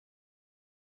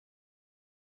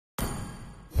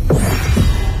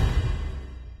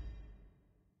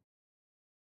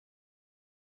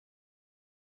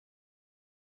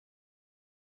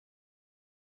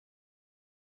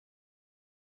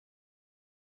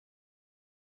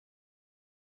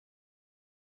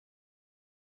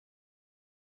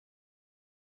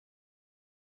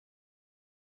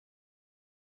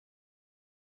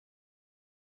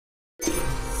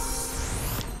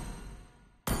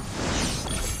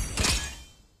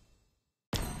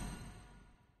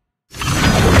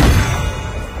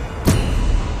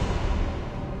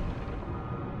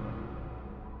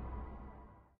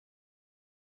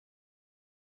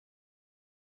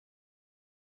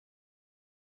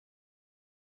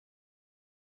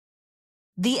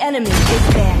The enemy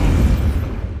is banning.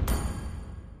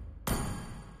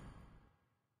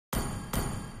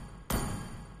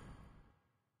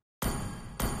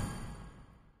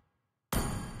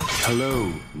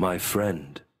 Hello, my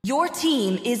friend. Your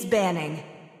team is banning.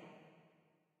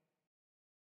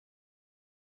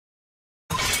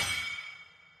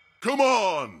 Come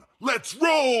on, let's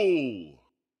roll!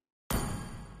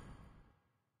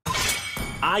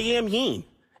 I am Yin,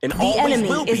 and The always enemy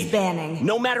will is be, banning.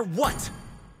 no matter what.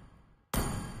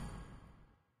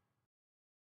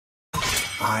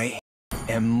 I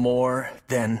am more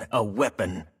than a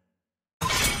weapon.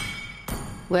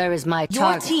 Where is my Your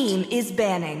target? team is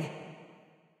banning.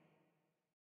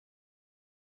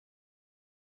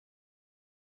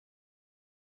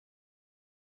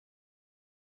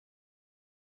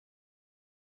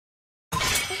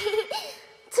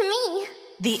 To me,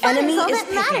 The fun enemy is all is that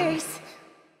picking. matters.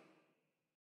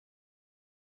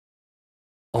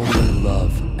 Only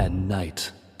love and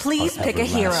night Please are pick a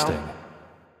hero. everlasting.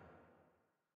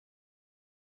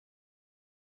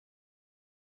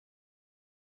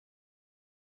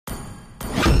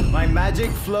 My magic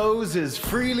flows as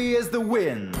freely as the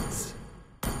winds.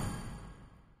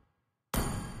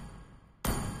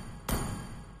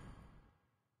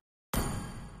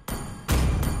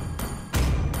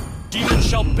 Demons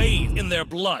shall bathe in their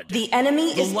blood. The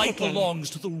enemy The is light picking. belongs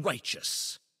to the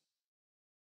righteous.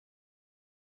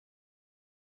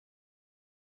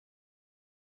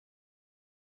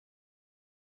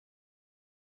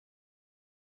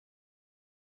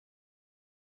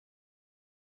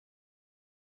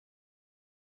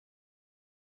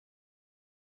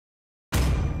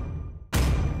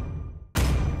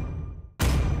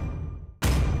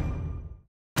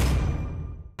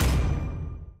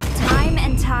 Time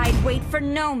and tide wait for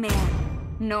no man,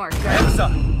 nor girl.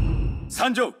 Emsa!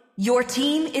 Sanjo! Your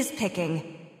team is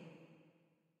picking.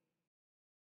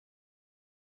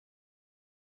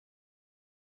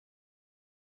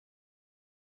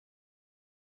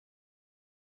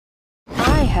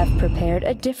 I have prepared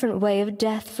a different way of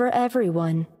death for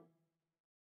everyone.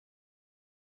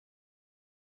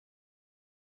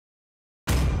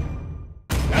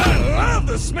 I love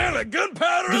the smell of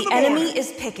gunpowder in The the enemy morning.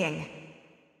 is picking.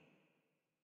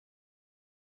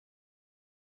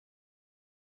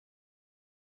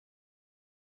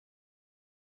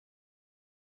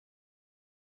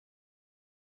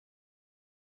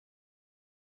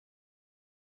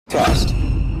 Test.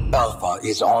 Alpha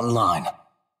is online.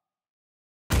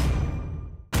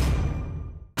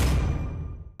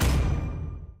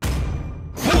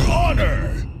 For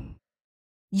honor!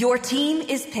 Your team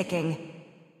is picking.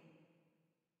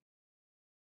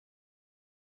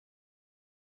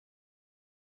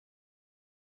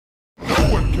 No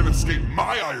one can escape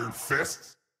my iron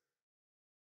fists!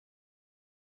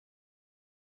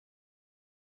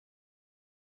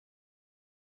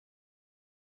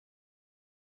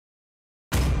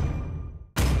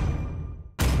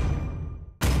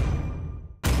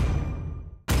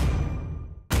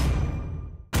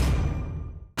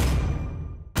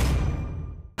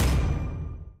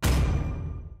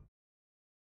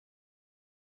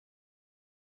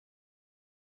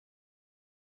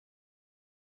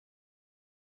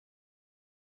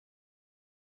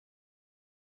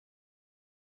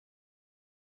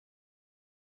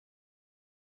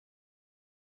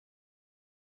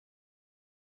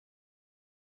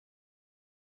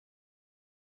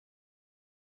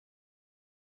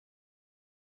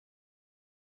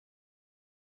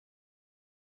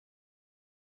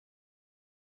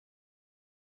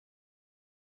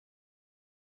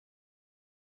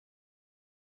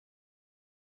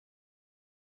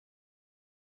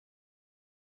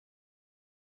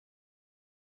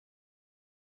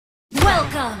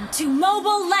 Welcome to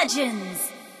Mobile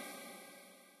Legends!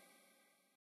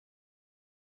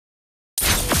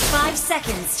 5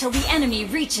 seconds till the enemy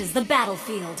reaches the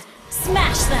battlefield.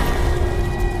 Smash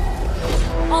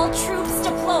them! All troops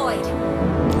deployed!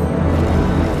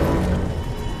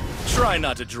 Try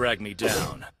not to drag me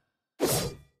down.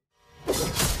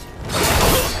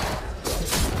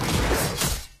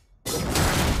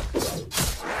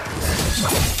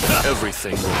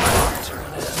 Everything will come to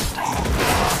an end.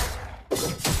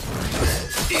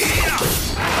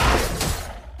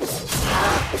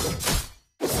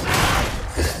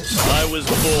 I was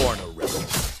born a rebel.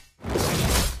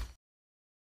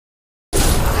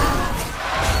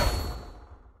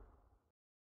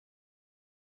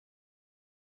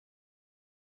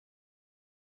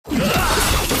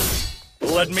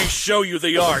 Let me show you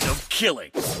the art of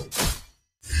killing.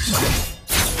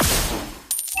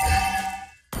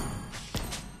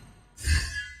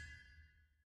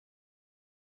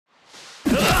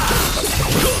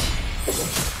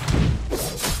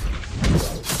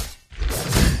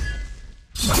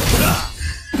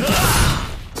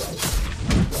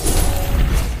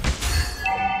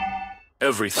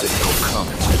 Everything will come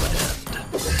to an end.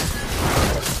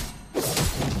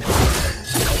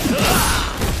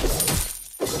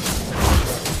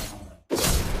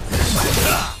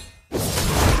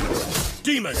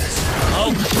 Demons,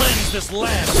 I'll cleanse this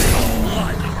land with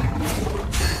blood.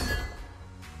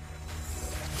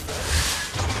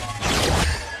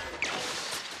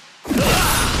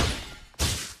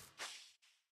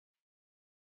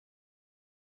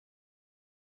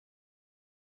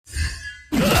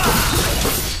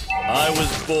 I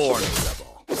was born a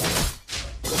rebel.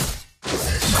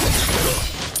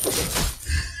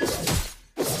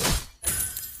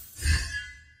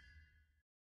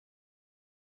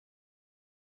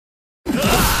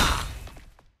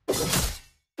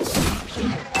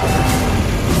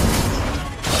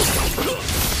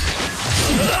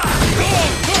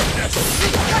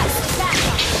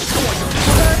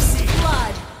 First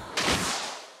blood.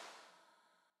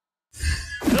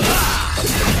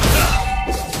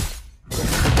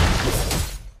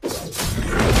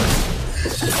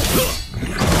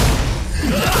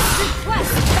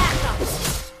 Request backup.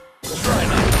 Try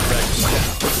not to drag me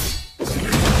down.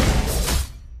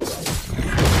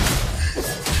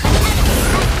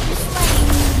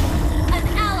 An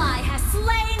ally has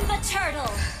slain the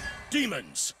turtle.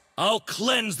 Demons, I'll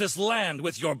cleanse this land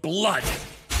with your blood.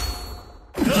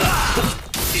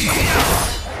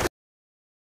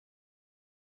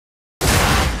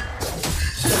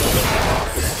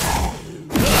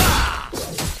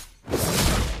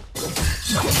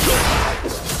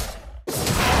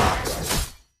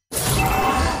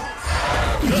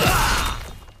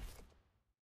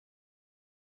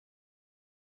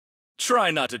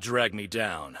 Try not to drag me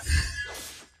down.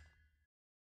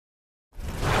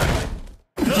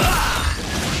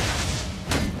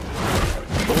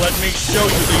 Let me show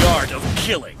you the art of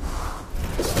killing.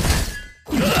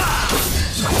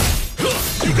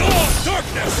 You go off,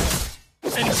 darkness!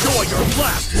 Enjoy your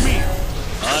last meal!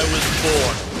 I was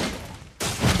born.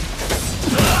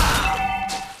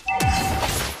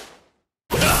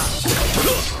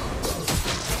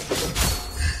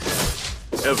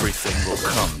 Everything will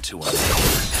come to an end.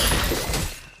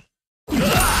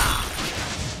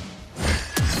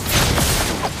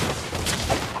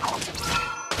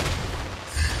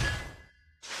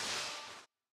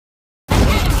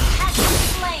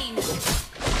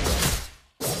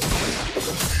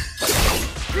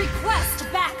 Request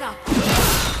backup.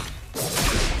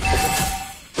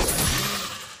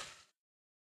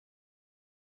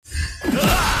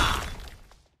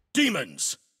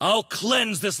 Demons, I'll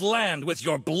cleanse this land with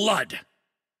your blood.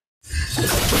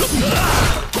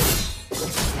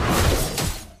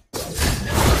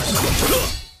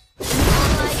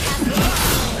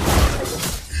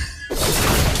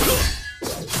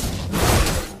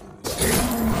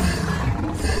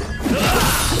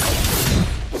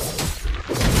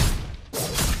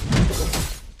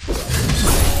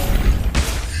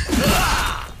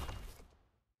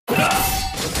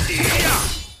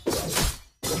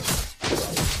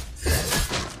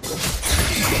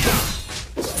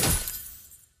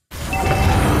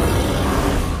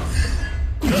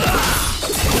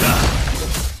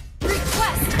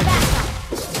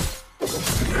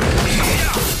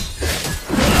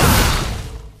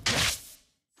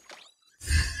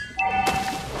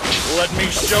 Let me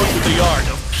show you the art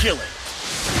of killing.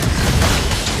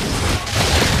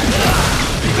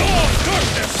 Go on,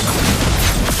 darkness!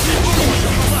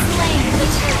 Slain the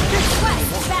turtle.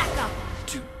 Request backup.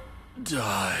 To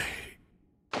die.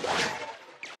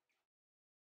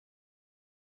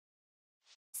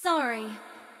 Sorry.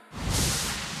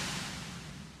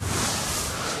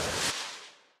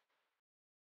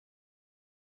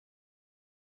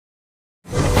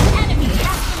 Enemy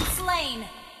has been slain.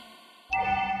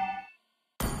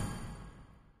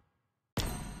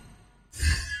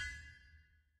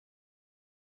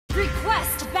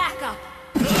 Request backup.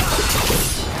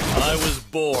 I was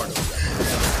born a rebel.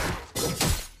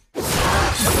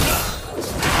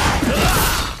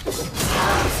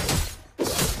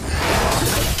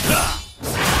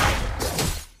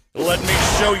 Let me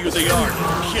show you the art of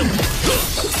killing.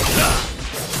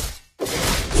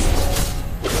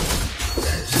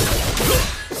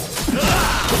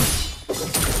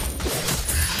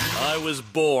 I was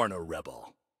born a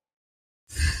rebel.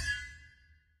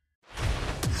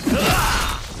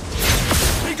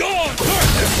 Be gone,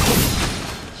 darkness!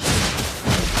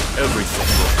 Everything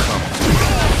will come to an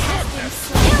end.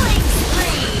 Killing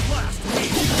spree.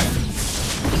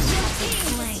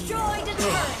 Destroyed a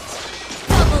turret.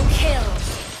 Double kill.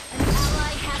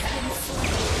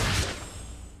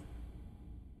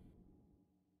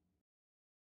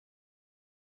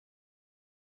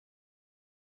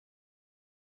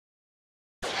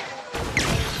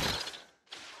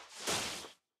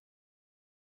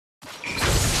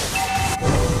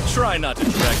 Try not to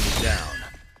drag me down.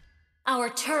 Our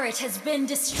turret has been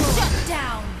destroyed. Shut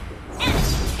down! Enemy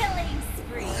killing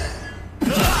spree!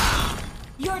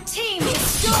 Your team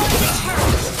destroyed the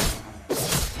turret!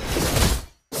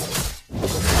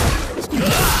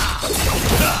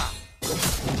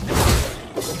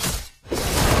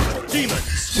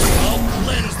 Demons! I'll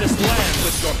cleanse this land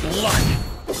with your blood!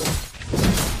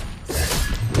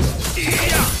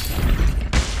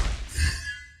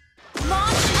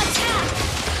 Launch attack!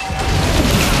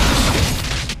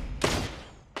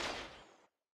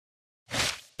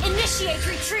 Initiate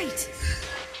retreat!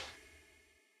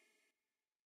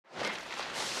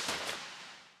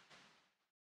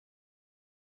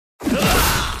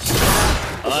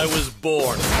 I was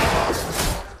born.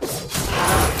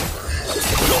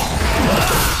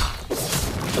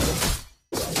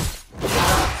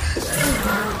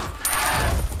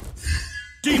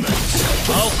 Demons!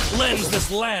 I'll cleanse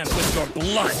this land with your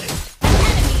blood!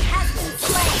 Enemy has been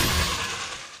slain!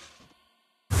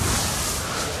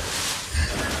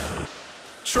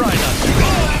 Try not to.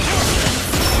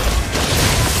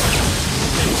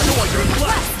 Enjoy your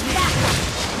blast!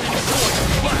 Enjoy your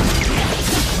blast!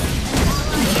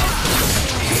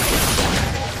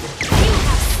 You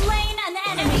have slain an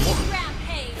enemy!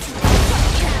 Rampage! Shut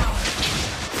down!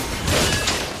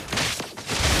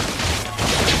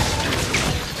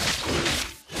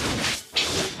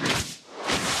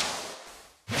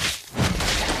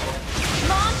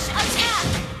 Launch attack!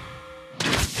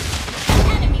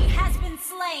 Enemy has been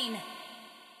slain!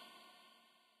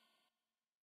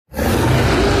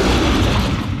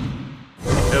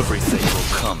 Everything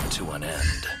will come to an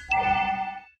end.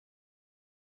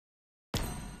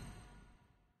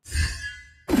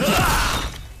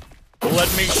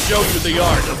 Let me show you the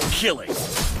art of killing.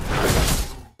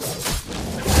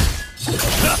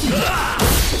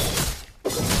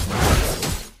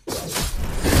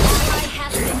 Ally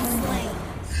has been slain.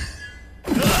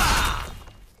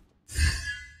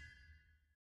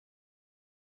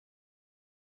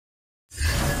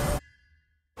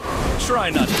 Try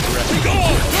not to drag me. Go!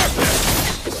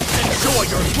 Enjoy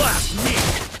your last meal!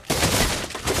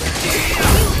 You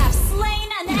have slain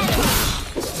an enemy!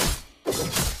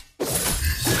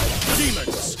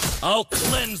 Demons! I'll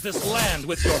cleanse this land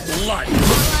with your blood!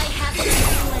 Ally has been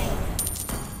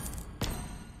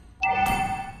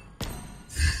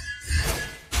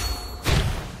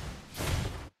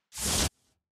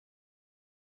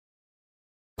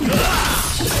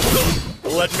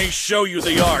slain. Let me show you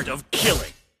the art of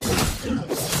killing.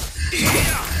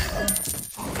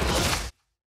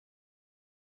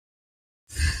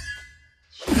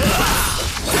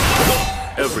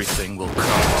 Everything will come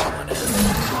to an end.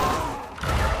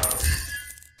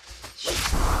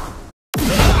 The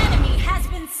enemy has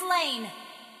been slain.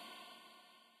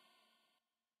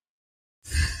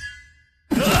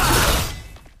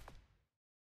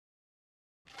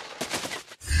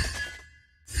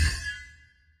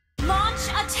 Launch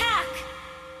attack!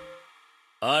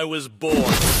 I was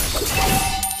born.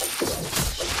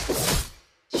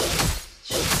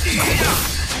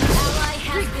 Ally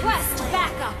has request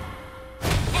backup.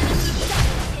 Enemy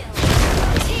double kill.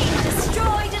 Team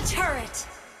destroyed a turret.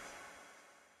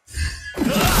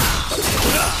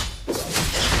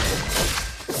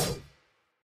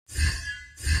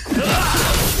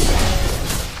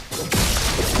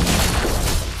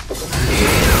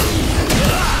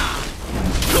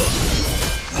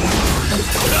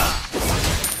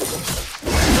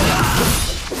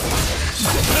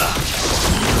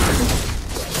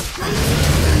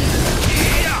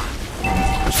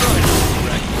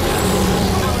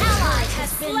 Ally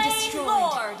has been destroyed.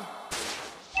 Lord.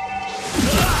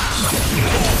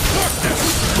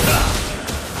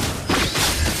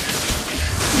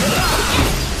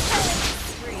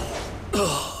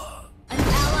 An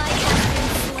ally has been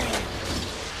slain.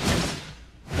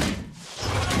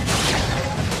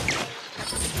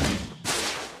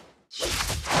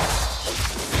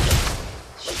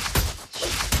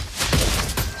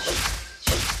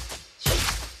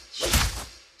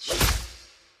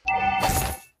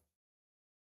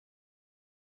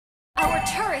 Our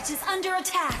turret is under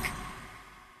attack.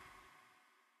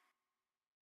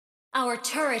 Our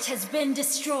turret has been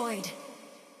destroyed.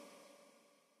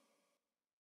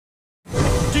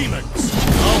 Demons!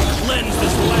 I'll cleanse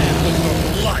this land with your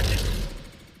blood!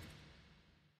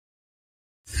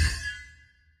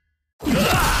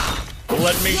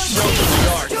 Let me show you the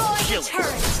art of Destroy the killing.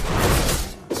 turret.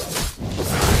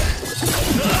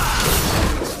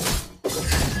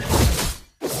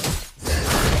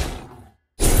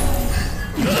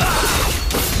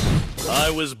 I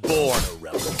was born a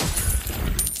rebel.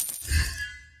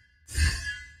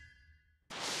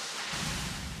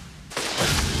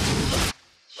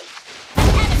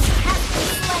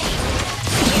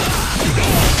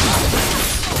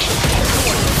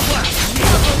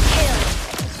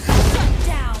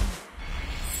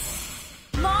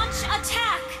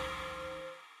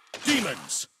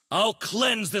 I'll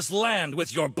cleanse this land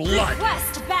with your blood!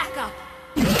 Request backup!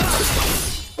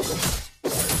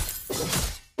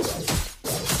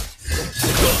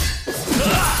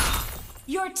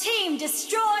 Your team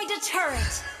destroyed a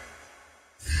turret!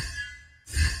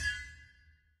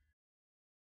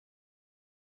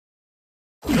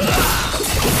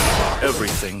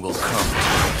 Everything will come to an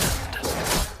end.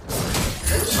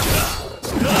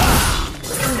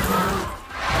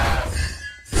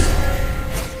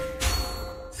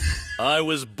 I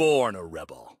was born a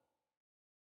rebel.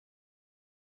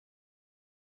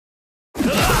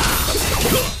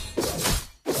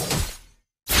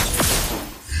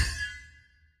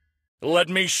 Let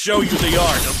me show you the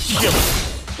art of killing.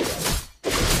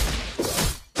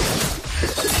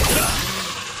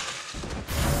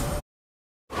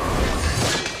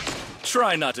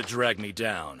 Try not to drag me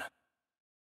down.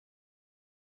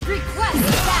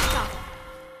 Request backup!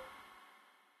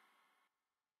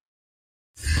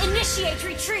 Initiate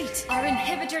retreat! Our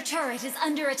inhibitor turret is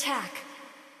under attack.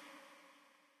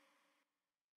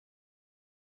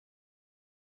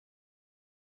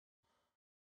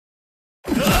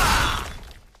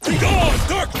 Begone,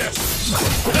 darkness!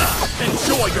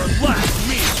 Enjoy your last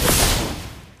meal!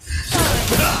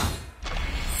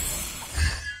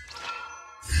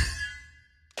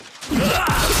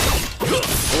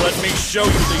 Let me show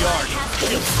you the art of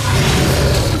killing.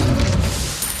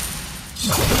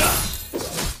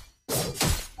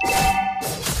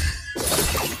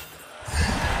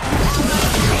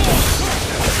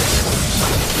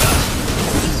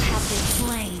 You have been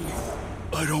slain.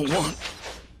 I don't want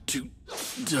to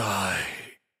die.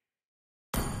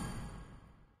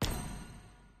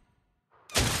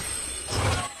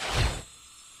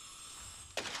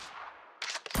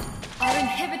 Our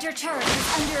inhibitor turret is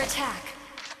under attack.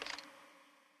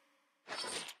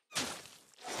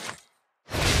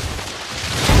 An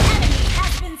enemy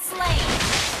has been slain.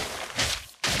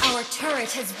 Our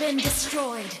turret has been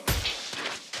destroyed.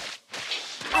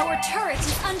 Our turret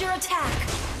is under attack.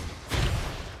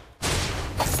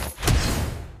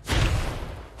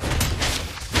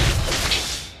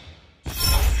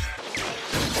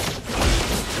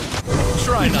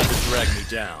 Try not to drag me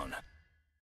down.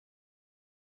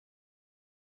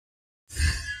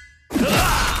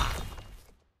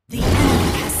 The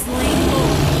enemy has slain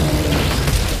Lord.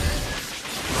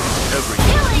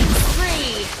 Killing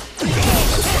spree! You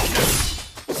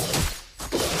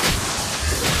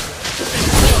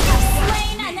have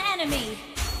slain an enemy!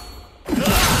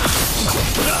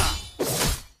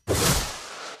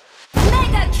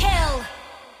 Mega kill!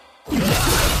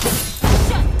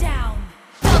 Shut down!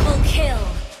 Double kill!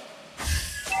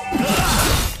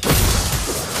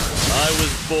 I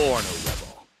was born a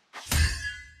rebel.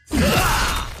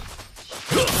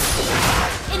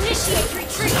 Initiate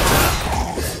retreat!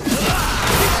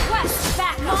 Request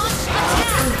back launch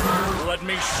attack! Let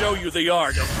me show you the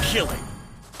art of killing.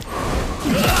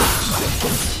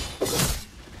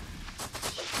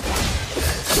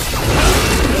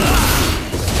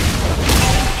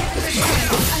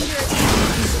 Under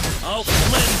attack! I'll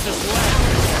cleanse this land.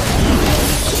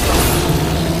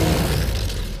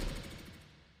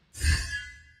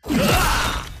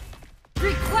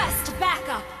 Request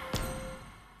backup!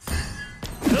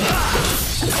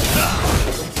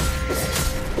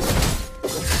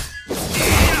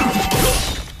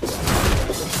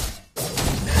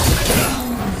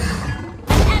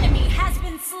 An enemy has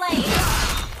been slain!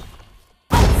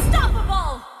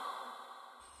 Unstoppable!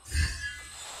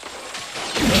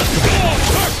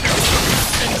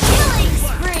 Killing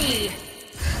spree!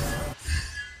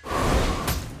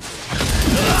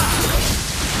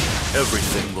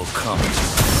 Everything will come to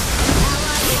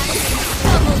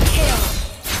Double kill!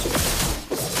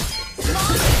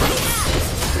 Launch attack!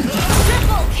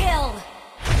 Triple kill!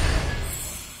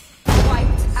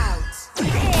 Wiped out.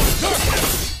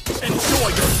 Darkness! Enjoy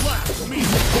your last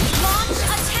meal!